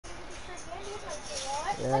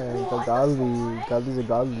Yeah, the godly. Godly's a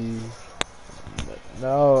godly.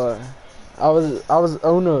 No, I was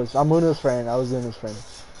Uno's. I'm Uno's friend. I was Uno's friend.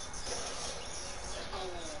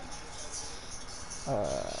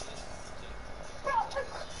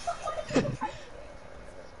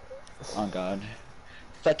 Oh God.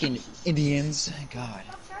 Fucking Indians. God.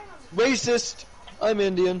 Racist! I'm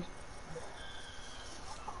Indian.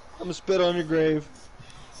 I'm gonna spit on your grave.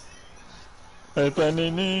 I'm playing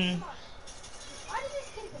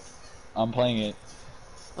it.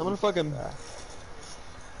 I'm gonna fucking...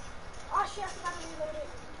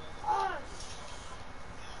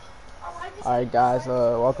 Alright guys,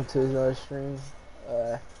 welcome to another stream.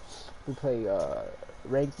 We play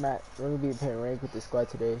ranked match. We're gonna be playing rank with the squad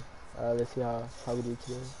today. Let's see how we do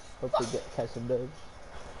today. Hopefully catch some dubs.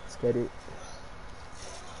 Let's get it.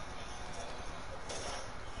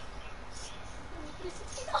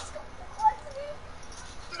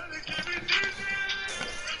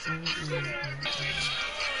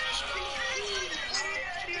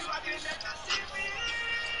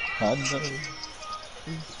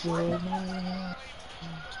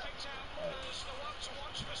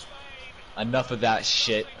 Enough of that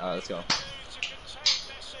shit. Alright, let's go.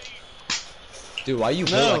 Dude, why you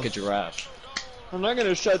built like a giraffe? I'm not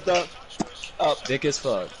gonna shut that up. Thick as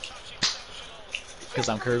fuck. Cause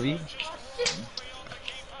I'm curvy?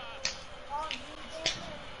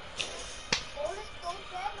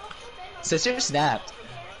 Sister snapped.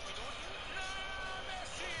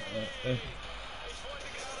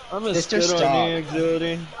 I'm gonna Sister, spit stop. on you,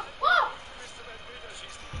 Exility. I'm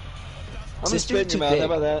gonna Sister, spit in your mouth, how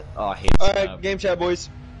about that? Oh, I hate Alright, snap. game chat, boys.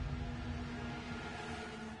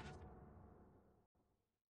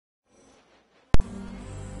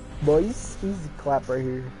 Boys, easy clap right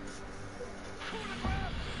here.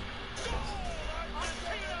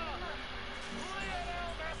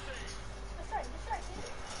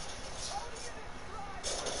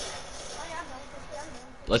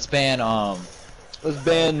 Let's ban, Let's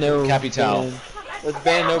ban no Capital. ban. Let's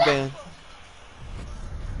ban no ban.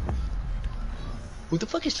 Who the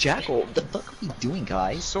fuck is Jackal? What the fuck are we doing,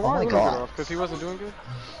 guys? So Oh why my would god. I get off? Because he wasn't doing good?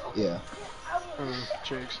 Yeah.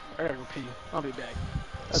 Chicks. I gotta go pee. I'll be back.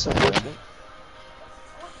 That's unfortunate.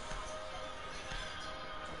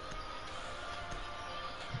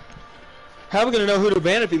 How are we gonna know who to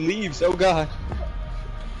ban if he leaves? Oh god.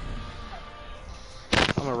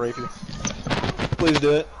 I'm gonna rape you. Please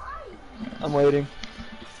do it. I'm waiting.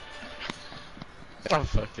 I'm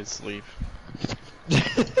fucking sleep.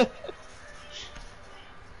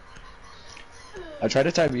 I tried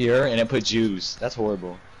to type ear and it put Jews. That's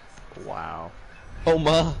horrible. Wow. Oh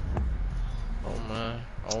my. Oh my.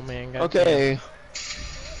 Oh man. God Okay.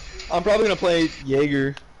 I'm probably gonna play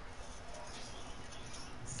Jaeger.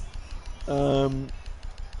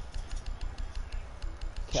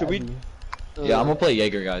 Should we? Yeah, I'm gonna play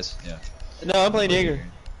Jaeger, guys. Yeah. No, I'm playing Jaeger.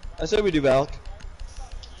 I said we do Valk.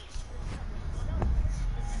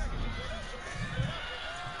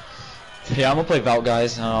 Yeah, I'm gonna play Valk,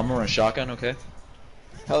 guys. I'm gonna run shotgun, okay?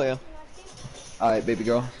 Hell yeah. Alright, baby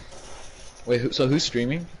girl. Wait, so who's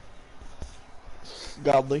streaming?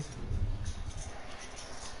 Godly.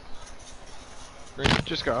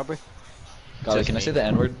 Just Godly. God, Just can I me. say the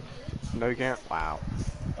N-word? No, you can't. Wow.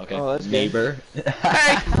 Okay. Oh, that's good. Neighbor.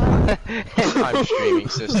 I'm streaming,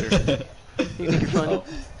 sister. You think you're funny? Oh.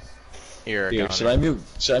 You're a Here, goner. should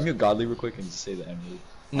I mute Godly real quick and just say the N-word?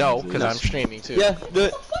 No, because I'm streaming too. Yeah, do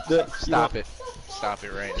it. Do it. Stop it. Stop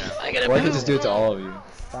it right now. Or I could just do it to all of you.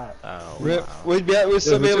 Stop. Oh, Rip. wow. We'd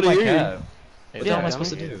still be able to hear you. What the hell am I Yeah,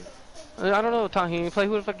 supposed to do? I don't know, Tahim. Play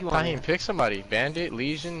who the fuck you want. Tahim, pick somebody. Bandit,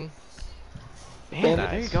 Legion. Damn,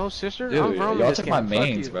 Nice. there you go, sister. Dude, I'm from y'all this took game. my Fuck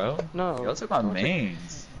mains, you. bro. No. Y'all took my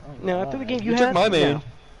mains. No, after the game you You had. took my main.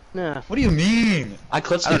 Nah. What do you mean? I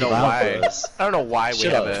clutched I don't it know around why. for us. I don't know why we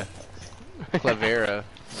Shut have up. a Clavera,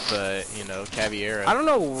 but you know, Caviera. I don't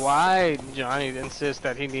know why Johnny insists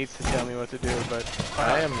that he needs to tell me what to do, but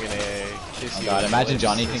I am gonna kiss Oh you. god, on the imagine lips,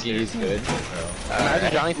 Johnny sister. thinking he's good.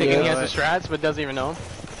 imagine Johnny thinking he Yeah. has the strats but doesn't even know him.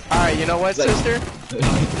 Alright, you know what, He's like-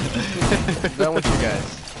 sister? I'm done with you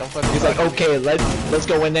guys. Don't fucking He's like, talk to me. okay, let's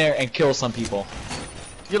go in there and kill some people.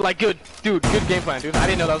 You're like, good, dude, good game plan, dude. I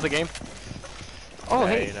didn't know that was a game. Oh,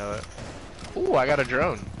 Yeah, hey, you know what? Ooh, I got a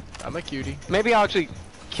drone. I'm a cutie. maybe I'll actually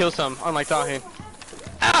kill some, unlike Tahim.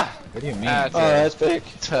 Ah! What do you mean? That's Oh, that's fake.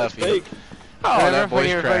 tough. Fake. Oh, Whatever, that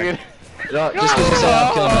boy's fucking- cracked. No, just because you said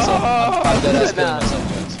I'm killing myself. I'm dead ass killing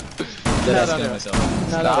myself, guys. Dead ass no, killing no. myself.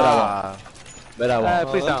 No, no, But I Ah, won't. But I won't.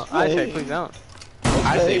 please that's don't. I say fake. please don't.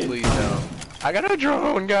 I say please don't. I got a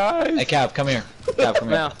drone, guys. Hey, Cap, come here. Cap, come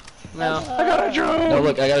here. No, no, I got a drone. No,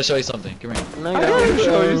 look, I gotta show you something. Come here. no, I you gotta don't.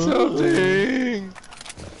 show you something.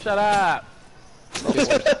 Shut up.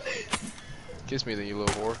 Kiss me then, you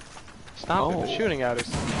little whore. Stop it, they're shooting at us.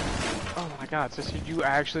 Oh my god, sister, you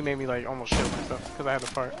actually made me like almost shit myself because I had to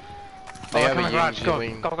fart. They have come a on, garage, go,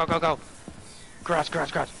 Yingling. go. Garage.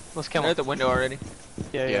 Let's kill They're him. at the window already.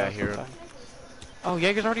 Yeah, I hear him. Oh,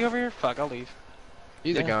 Jaeger's already over here? Fuck, I'll leave.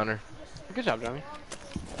 He's a goner. Good job, Johnny.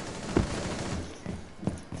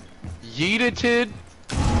 Yeeted.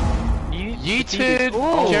 Yeeted.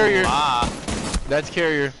 Ooh. Carrier. That's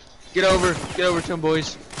carrier. Get over to him,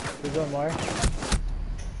 boys. There's one more.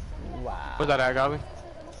 Wow. Where's that at, Goblin?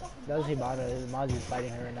 That was Hibana. Mazi's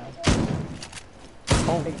fighting her right now.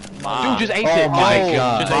 Dude, just ace it. Oh my Just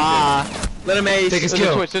god. Just ace Let him ace. it. Take his There's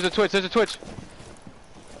kill. a Twitch.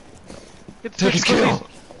 Get the Take his Twitch, kill. please.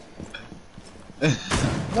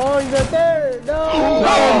 No, he's right there. No.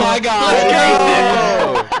 Oh my god.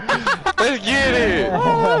 Let's get it.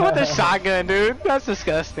 Oh, with the shotgun, dude. That's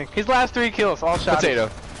disgusting. His last 3 kills, all shot. Potato.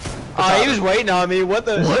 Oh, he was waiting on me. What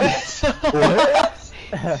the? What?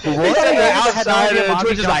 He's outside and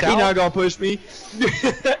Twitch is like, he not gonna push me.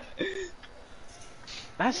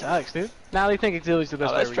 That sucks, dude. Now they think Exili's the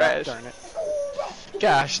best Oh, that's player. trash. Darn it.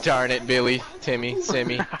 Gosh darn it, Billy, Timmy,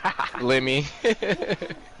 Simmy, Limmy.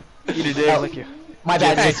 Eat a dick. I'll lick you. My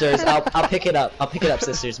bad, sisters. I'll pick it up.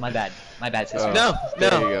 sisters. My bad, sisters. No,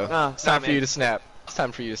 There no. you go. No, It's time for you to snap. It's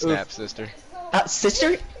time for you to snap, sister.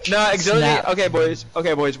 Sister? No, Exility. Snap. Okay,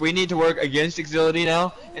 boys. We need to work against Exility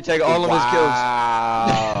now and take all of his kills.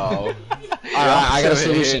 Wow. Alright, I got a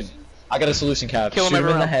solution. Cav. Kill him Shoot him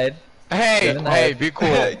in the everyone. head. Hey, in the hey, head. be cool.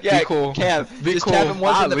 Yeah, Be cool. Cav, Be just cool. tap him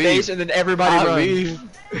once I'll in the leave. face and then everybody I'll run. leave.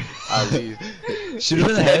 I'll leave. Shoot him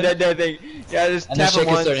in the head, That thing. Yeah, just and then tap shake him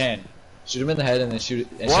his once. third hand. Shoot him in the head and then shoot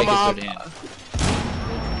and Warm shake his up. third hand.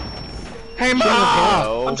 Hey, Mom!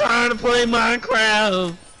 No. I'm trying to play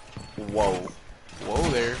Minecraft. Whoa. Whoa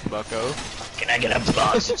there, bucko. Can I get a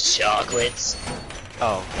box of chocolates?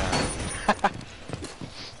 Oh, God.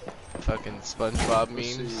 Fucking SpongeBob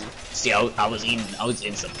memes. See, I was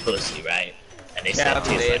eating some pussy, right? And they said it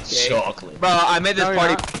tastes like chocolate. Bro, I made this No, you're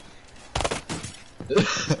party. not.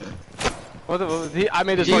 I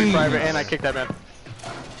made this party private and I kicked that man.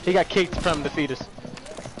 He got kicked from the fetus.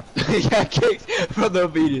 Yeah, kicked from the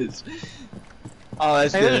fetus. Oh,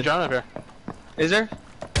 that's Hey, there's a good. drone up here. Is there?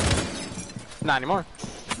 Not anymore.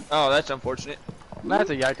 Oh, that's unfortunate. That's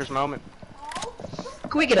a yikers moment.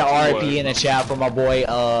 Can we get an RIP in the chat for my boy,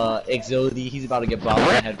 Exility? He's about to get bopped in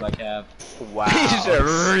the head by Cav. Wow. He's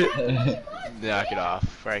a Knock it off.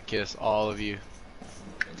 Before I kiss all of you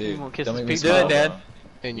Dude, won't kiss don't his make me pizza. Do it, smile, Dad.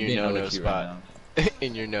 bro. in You're your being no-no really cute spot. right now.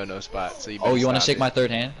 In your no-no spot. So you Oh, you want to shake my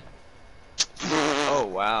third hand? Oh,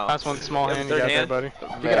 wow. That's one small You have hand you third got there, hand? buddy.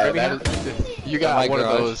 You Yeah, got a baby that hand? is, you got my one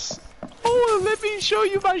garage. of those. Oh, let me show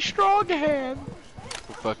you my strong hand.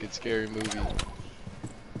 Fucking scary movie.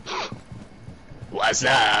 What's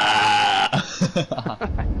up?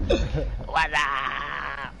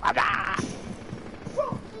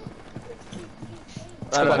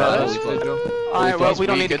 Alright, well, we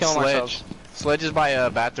don't need to kill him Sledge. ourselves. Sledge is by a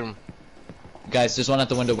bathroom. Guys, there's one at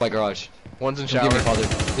the window by garage. One's in Don't give me shower. father.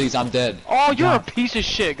 Please, I'm dead. Oh, you're a God. piece of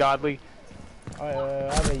shit, Godly.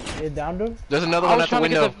 You downed him? There's another I one was at the trying to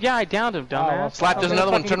get window. the. Yeah, I downed him, dumbass. Slap, there's Okay,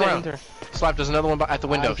 another one. fucking Turn get around. in there. Slap, there's another one at the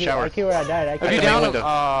window. I see Shower. where I died. I If you killed down down him, window.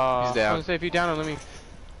 I He's was down. gonna say if you down him, let me.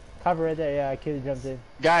 cover right there. Yeah, I killed jumped in.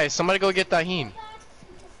 Guys, somebody go get Dahin.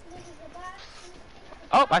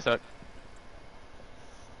 Oh, I suck.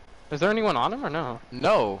 Is there anyone on him or no?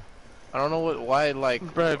 No. I don't know why, like...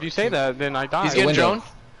 Bro, if you say that, then I die. He's getting window. droned?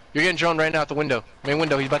 You're getting droned right now at the window. Main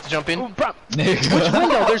window, he's about to jump in. Oh, bro, which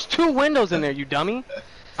window? There's 2 windows in there, you dummy.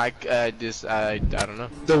 I don't know.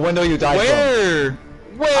 The window you died Where?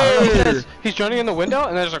 Where? He's running in the window,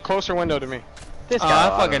 and there's a closer window to me. This Oh, guy.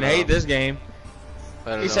 I fucking hate this game. I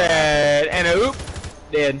don't He know. said, and a oop,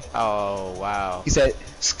 dead. Oh, wow. He said,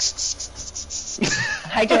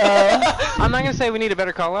 hi girl. I'm not gonna say we need a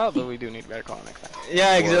better call out, but we do need a better call out next time.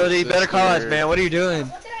 Yeah, Whoa, Exility, better call us, sister. man. What are you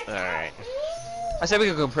doing? Alright. I said we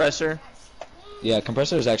could compressor. Yeah,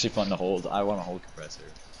 compressor is actually fun to hold. I want to hold compressor.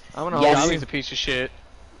 I wanna Yes. hold Godly's you. a piece of shit.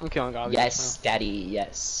 I'm killing Godly. Yes, daddy,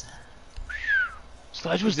 yes.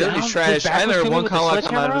 Sledge was Exility's down. trash. His back I was never to me one with the call out come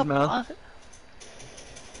sledgehammer out of his up. mouth.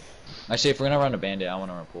 Actually, if we're gonna run a bandit, I want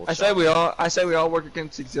to run a pool I shot. say we all work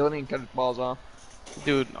against Exility and cut his balls off.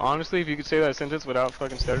 Dude, honestly, if you could say that sentence without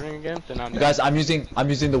fucking stuttering again, then I'm You down. guys, I'm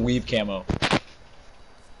using the weave camo.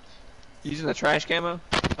 Using the trash camo?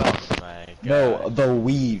 Oh my god. No, the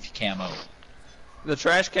weave camo. The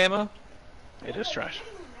trash camo? It is trash.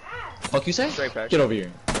 Fuck you say? Straight back. Get over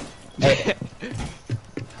here. Hey.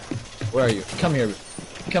 Where are you? Come here.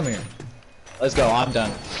 Come here. Let's go. I'm done.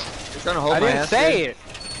 You're trying to hold I my didn't ass, say dude. it.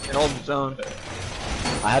 and hold its own.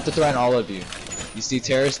 I have to threaten all of you. You see,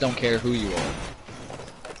 terrorists don't care who you are.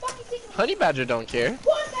 Honey Badger don't care.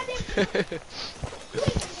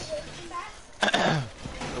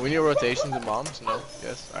 We need rotations and bombs? No?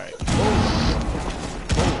 Yes? Alright.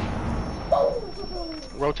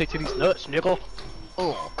 Rotate to these nuts, nickel.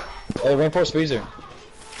 Oh. Hey, reinforced freezer.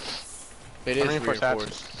 It is Reinforced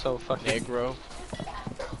reinforced. So fucking. Negro.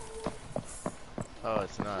 Oh,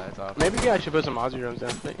 it's not. It's off. Maybe I should put some Aussie drums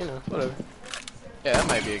down, but you know, whatever. Yeah, that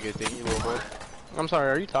might be a good thing, you little boy. I'm sorry,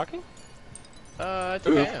 are you talking? I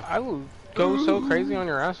think I am. I will go so crazy on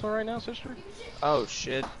your asshole right now, sister. Oh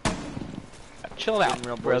shit. Chill out,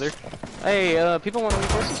 Real brother. Hey, people want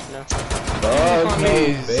reinforcements? No. Fuck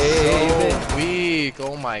me, He's baby. so weak.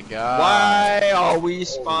 Oh my god. Why are we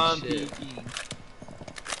spawn shit. peeking?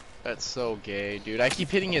 That's so gay, dude. I keep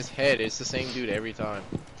hitting his head. It's the same dude every time.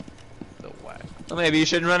 The whack. Well, maybe you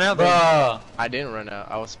shouldn't run out there. Bruh. I didn't run out.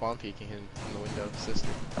 I was spawn peeking him in the window, sister.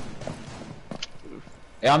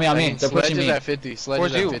 Hey, on me. They're Sledge pushing is me. at 50. Sledge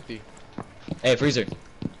Where's is at you? 50. Hey, freezer.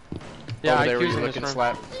 Yeah, Over I there where accuse you're him looking this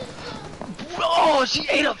slap. Oh, she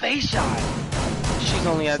ate a face shot. She's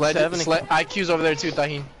only at Sledge, 7. IQ's over there too,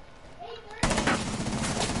 Tahin.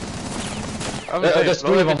 There's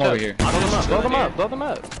three of them over here. Blow them up. Blow them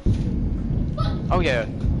up. Oh yeah.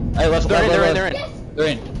 Hey, let's go. They're in. They're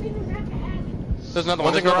in. There's another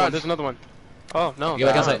One's one. in garage. There's another one. Oh no. Get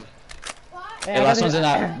back nah. inside. Hey, Hey, last one's in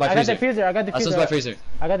that by I got the freezer. freezer. I got the Last freezer. one's by freezer.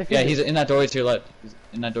 I got the freezer. Yeah, he's in that doorway to your left. He's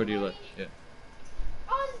in that door to your left. Yeah.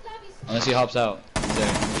 Unless he hops out. He's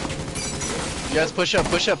there. You guys push up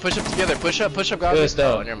together. Push up, guys. Good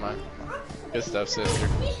stuff. Oh, never mind. Good stuff, sister.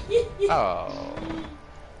 Oh.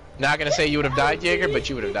 Not gonna say you would have died, Jaeger, but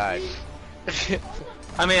you would have died.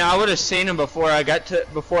 I mean, I would have seen him before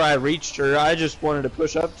I reached her. I just wanted to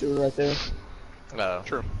push up to her right there. No.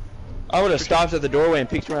 True. I would have stopped at the doorway and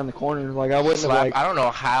peeked around the corner. Like I wouldn't have Slap. like. I don't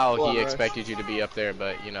know how Well, he right. expected you to be up there,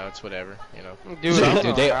 but you know, it's whatever. You know. Dude, I don't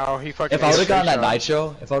Dude, they- know how he fucking If I would have gotten that night.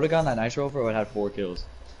 nitro, I would have had 4 kills.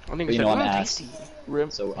 I think But you know I'm ass.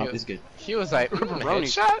 Rim. So Yeah. it's good. He was like, Pepperoni.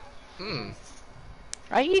 headshot? Hmm.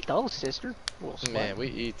 I eat those, sister. Man, we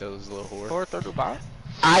eat those little whore. 435.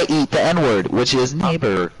 I eat the N-word, which is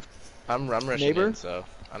neighbor. I'm rushing Neighbor? in, so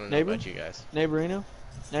I don't know Neighbor? about you guys. Neighborino?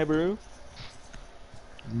 Neighboroo?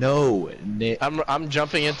 No, I'm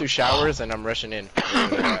jumping in through showers and I'm rushing in.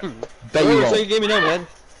 bet you So you won't. gave me no, man.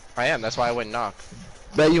 I am. That's why I went knock.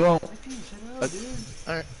 Bet you won't.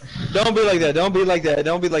 Alright. Don't be like that. Don't be like that.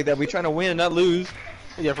 Don't be like that. We trying to win, not lose.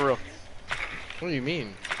 Yeah, for real. What do you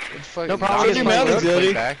mean? What the fuck? No problem. Shut your mouth, Knock Zodi.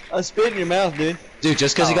 play back. I spit in your mouth, dude. Dude,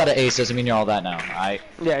 just because you Oh. got an ace doesn't mean you're all that now. Alright.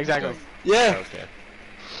 Yeah, exactly. Yeah. Okay.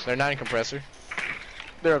 They're not in compressor.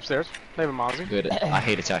 They're upstairs. They have a Mozzie. Good. I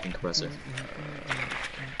hate attacking compressor.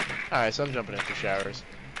 Alright, so I'm jumping in through showers.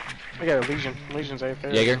 I got a Legion. Legion's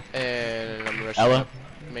AFK. Jaeger. And I'm rushing Ella. up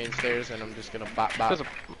main stairs and I'm just gonna bop bop. There's a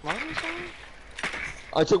Mozzie somewhere?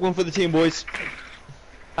 I took one for the team, boys.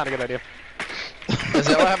 Not a good idea. Does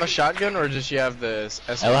Ella have a shotgun or does she have the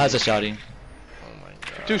SMG? Ella has a shotty. Oh my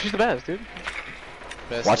god. Dude, she's the best, dude.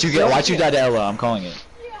 Best Watch you is- die to Ella. I'm calling it.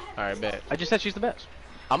 Alright, bet. I just said she's the best.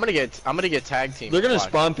 I'm gonna get tag team. They're gonna Watch.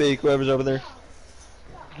 spawn peek whoever's over there.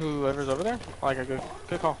 Whoever's over there. I like a good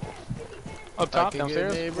call. Up I top, can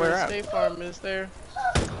downstairs. get Where at? State Farm is there.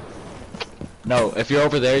 No, if you're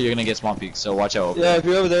over there, you're gonna get spawn peaks. So watch out. Over Yeah, there. if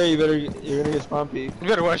you're over there, you're gonna get spawn peek. You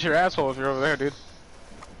better watch your asshole if you're over there, dude.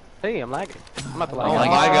 Hey, I'm lagging. I'm about to lag. Oh my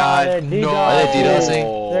God. They're No. Are they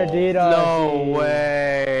DDoSing. They're DDoSing. No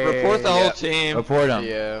way. Report the whole Yeah. team. Report them.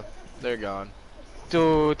 Yeah, they're gone.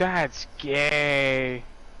 Dude, that's gay.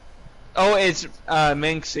 Oh, it's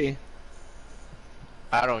Minxie.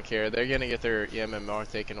 I don't care. They're gonna get their MMR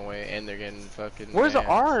taken away, and they're getting fucking. Where's the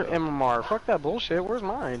banned, R so- MMR? Fuck that bullshit. Where's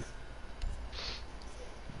mine?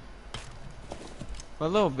 My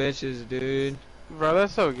little bitches, dude. Bro,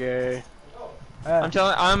 that's so gay.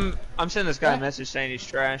 I'm sending this guy a message saying he's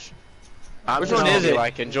trash. I'm Which just one gonna is be it?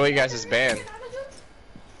 Like, enjoy you guys' ban.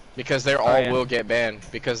 Because they're all yeah. will get banned.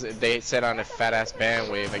 Because they set on a fat ass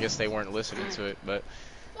ban wave. I guess they weren't listening to it, but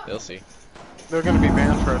they'll see. They're gonna be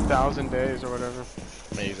banned for 1,000 days or whatever.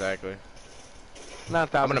 Exactly.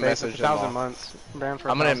 Not 1,000 gonna days, message but them 1,000 all. months. Banned for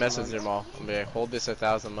I'm gonna 1,000 message months. them all. I'm gonna be like, hold this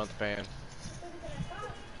 1,000-month ban.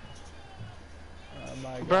 Oh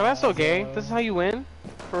my Bro, that's so gay. bro. This is how you win?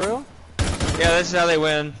 For real? Yeah, this is how they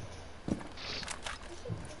win.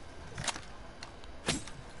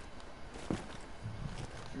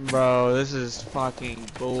 Bro, this is fucking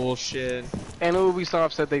bullshit. And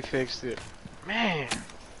Ubisoft said they fixed it. Man.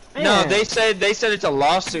 No, they said it's a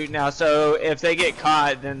lawsuit now. So if they get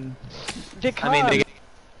caught, then Get I mean they get.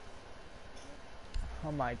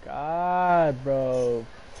 Oh my my god, bro.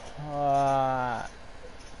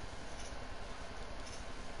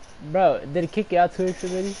 Bro, did it kick you out 2 weeks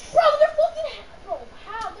already? Bro, they're fucking. Bro,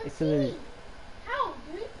 how? They're It's already. team. How,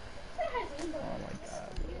 dude? That has aimbot. Oh my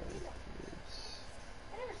god, bro.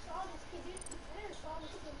 I never saw this kid, dude. I never saw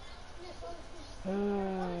this kid. I never saw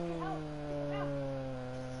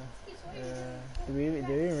this kid. Did we even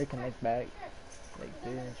reconnect back? Like,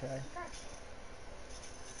 did we even try?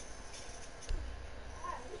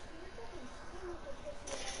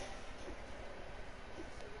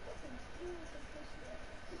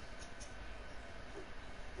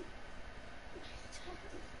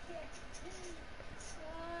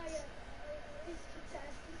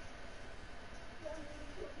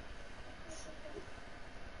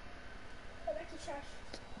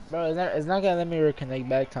 Bro, it's not gonna let me reconnect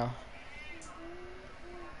back, huh?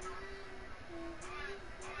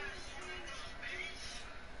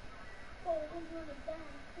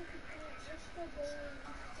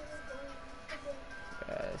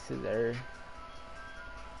 This is there.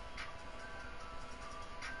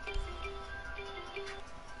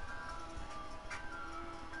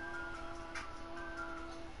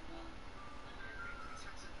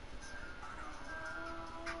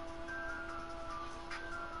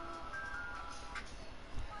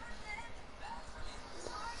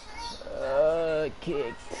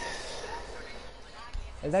 Kicked.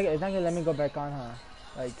 It's not gonna let me go back on, huh?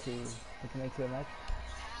 Like to connect to the match.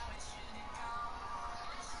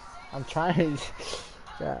 I'm trying.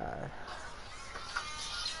 God.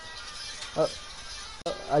 Oh,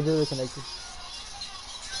 I just reconnected.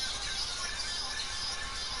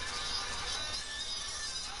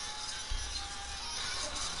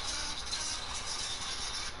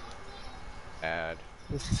 Sad.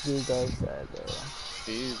 This dude goes sad though.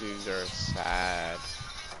 These dudes are sad.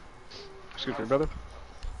 Excuse me, brother.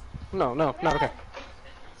 No, okay.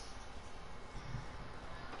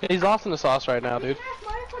 He's lost in the sauce right now, dude.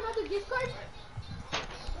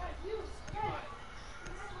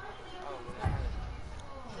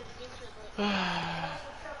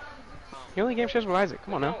 You only game shares with Isaac.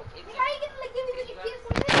 Come on now.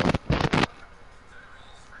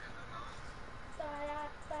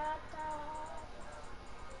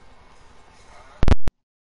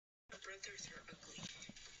 Brothers are ugly.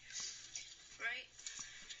 Right?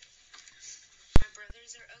 My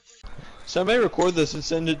brothers are ugly. Somebody record this and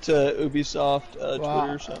send it to Ubisoft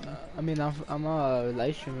Twitter or something. I mean, I'm a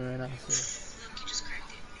live streamer right now. So. Look, you just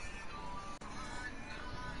cracked it.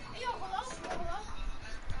 Hey, yo, hello?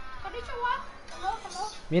 Hello?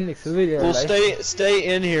 Me and Xfinity Well, stay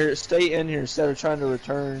in here instead of trying to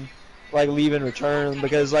return, like leave and return,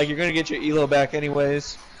 because like you're gonna get your elo back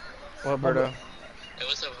anyways. What, Berto? Hey,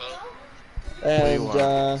 what's up, ho? And You at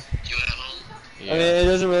home? I mean, it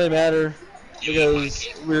doesn't really matter because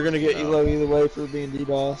we're gonna get elo either way for being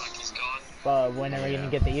DDoS. But when are we gonna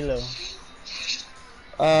get the elo?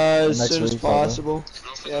 As Next soon as week, probably. possible.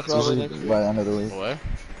 Yeah, probably Usually next week. by the end of the week. What? Your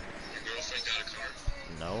girlfriend got a car?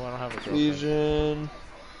 No, I don't have a girlfriend. Fusion.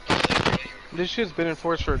 This shit's been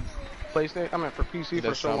enforced for PlayStation. I mean, for PC for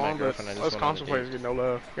That's so not my long, but girlfriend, I just us went on a console date. players get no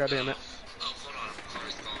love. God damn it. Oh, hold on.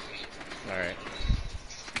 Car's calling me. Alright.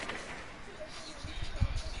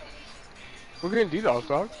 We're getting DDoS,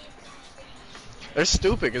 dog. They're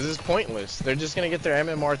stupid because it's pointless. They're just gonna get their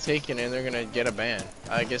MMR taken and they're gonna get a ban.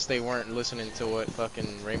 I guess they weren't listening to what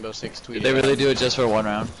fucking Rainbow Six tweeted. Did they really do it just for 1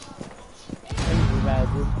 round?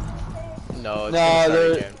 No, it's No, gonna start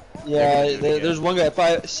they're- again. Yeah, They're gonna do it there's one guy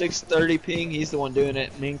 630 ping. He's the one doing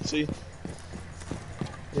it. Minxie.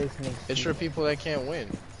 It's for people that can't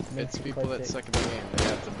win. It's people that suck at the game. They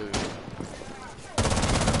have to boost.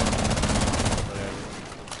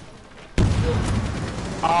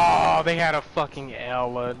 Oh, they had a fucking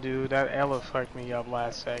Ella, dude. That Ella fucked me up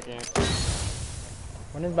last second.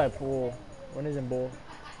 One is by pool. One is in bull.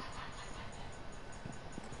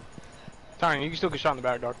 Tiny, you can still get shot in the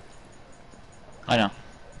back, dog. I know.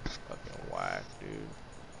 Fucking whack, dude.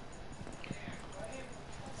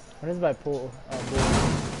 One is by pool. Bull.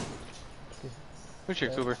 Good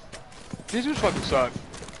shit, Cooper. These dudes fucking suck.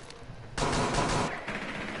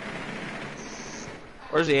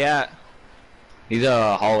 Where's he at? He's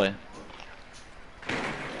a hallway.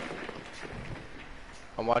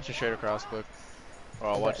 I'm watching straight across, quick. Or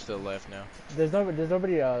I'll watch to the left now. There's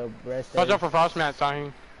nobody rest. Watch out for frost mat,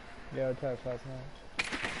 Tiny. Yeah, I'll try fast now.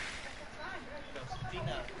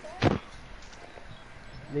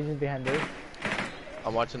 Legion's behind this.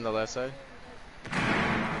 I'm watching the left side.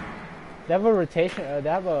 They have a rotation. They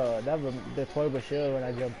have a deployable shield when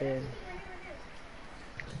I jump in.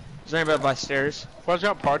 Is there anybody by stairs? Watch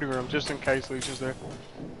out party room, just in case Legion's there.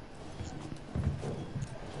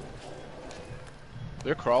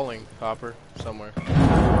 They're crawling, Hopper, somewhere.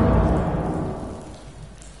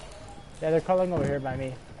 Yeah, they're crawling over here by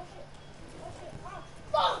me.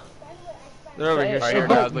 They're over here. Right here,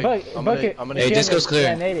 Buck- Godly. Buck- I'm Bucket- gonna Hey, if you this have goes it- clear.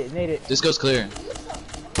 Yeah, nade it. This goes clear.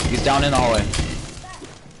 He's down in the hallway.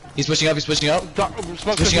 He's pushing up. He's pushing up.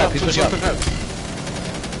 Smoke Pushing up, he's pushing up.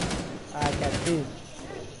 I can't see.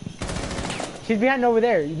 She's behind over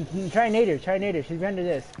there. You can try and nade her. She's behind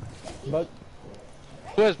this. Buck.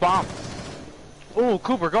 Who has bomb? Ooh,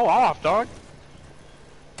 Cooper, go off, dog.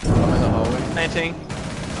 I'm in the hallway. Planting.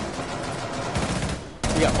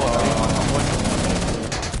 You got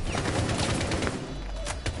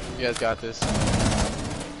You guys got this.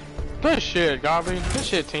 Good shit, Gobby. Good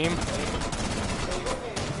shit, team.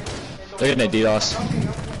 They're getting a DDoS.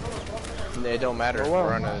 It don't matter.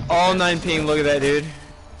 We're on a all 9 ping. Look at that, dude.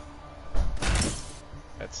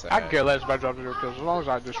 That's sad. I could care less about dropping 0 kills as long as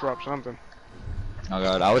I disrupt something. Oh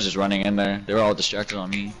god, I was just running in there. They were all distracted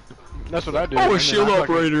on me. That's what I did. Oh, And a then shield I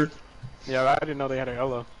fucking- operator. Yeah, I didn't know they had a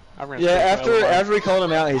Elo. I ran Yeah, straight to Elo. after we called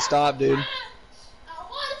him out, he stopped, dude. I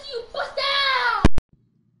want you bust down.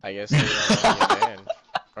 I guess they weren't paying attention.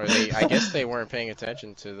 Or I guess they weren't paying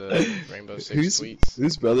attention to the Rainbow Six tweets.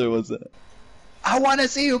 Whose brother was that? I want to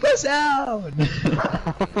see you bust down.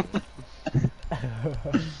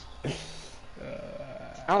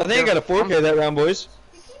 I think I got a 4K that round, boys.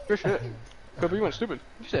 Good shit. Cooper, you went stupid.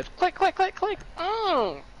 You said click, click, click, click.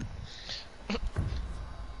 Oh.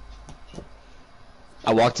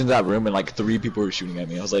 I walked into that room and like 3 people were shooting at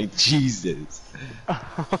me. I was like, Jesus.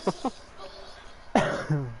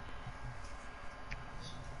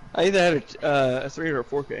 I either had a 3 or a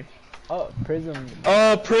 4K. Oh, Prism.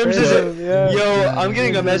 Oh, Prims is Prism, yeah. Yo, I'm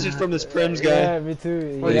getting a message from this Prims guy. Yeah, me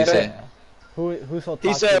too. What did he say? Who's so toxic?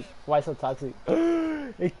 He said- Why so toxic?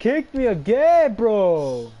 It kicked me again,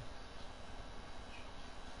 bro.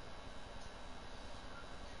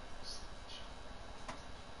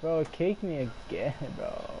 Bro, it kicked me again, bro.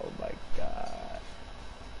 Oh my god.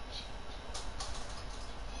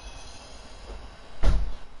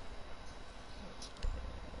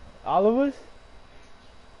 All of us?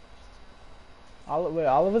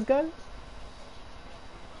 All of us got it?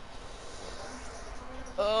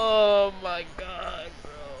 Oh my god,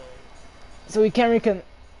 bro. So we can't reconnect.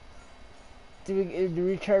 Do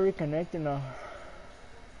we try reconnecting now?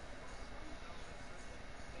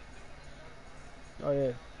 Oh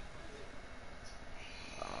yeah.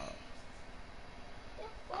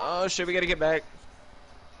 Oh shit, we gotta get back.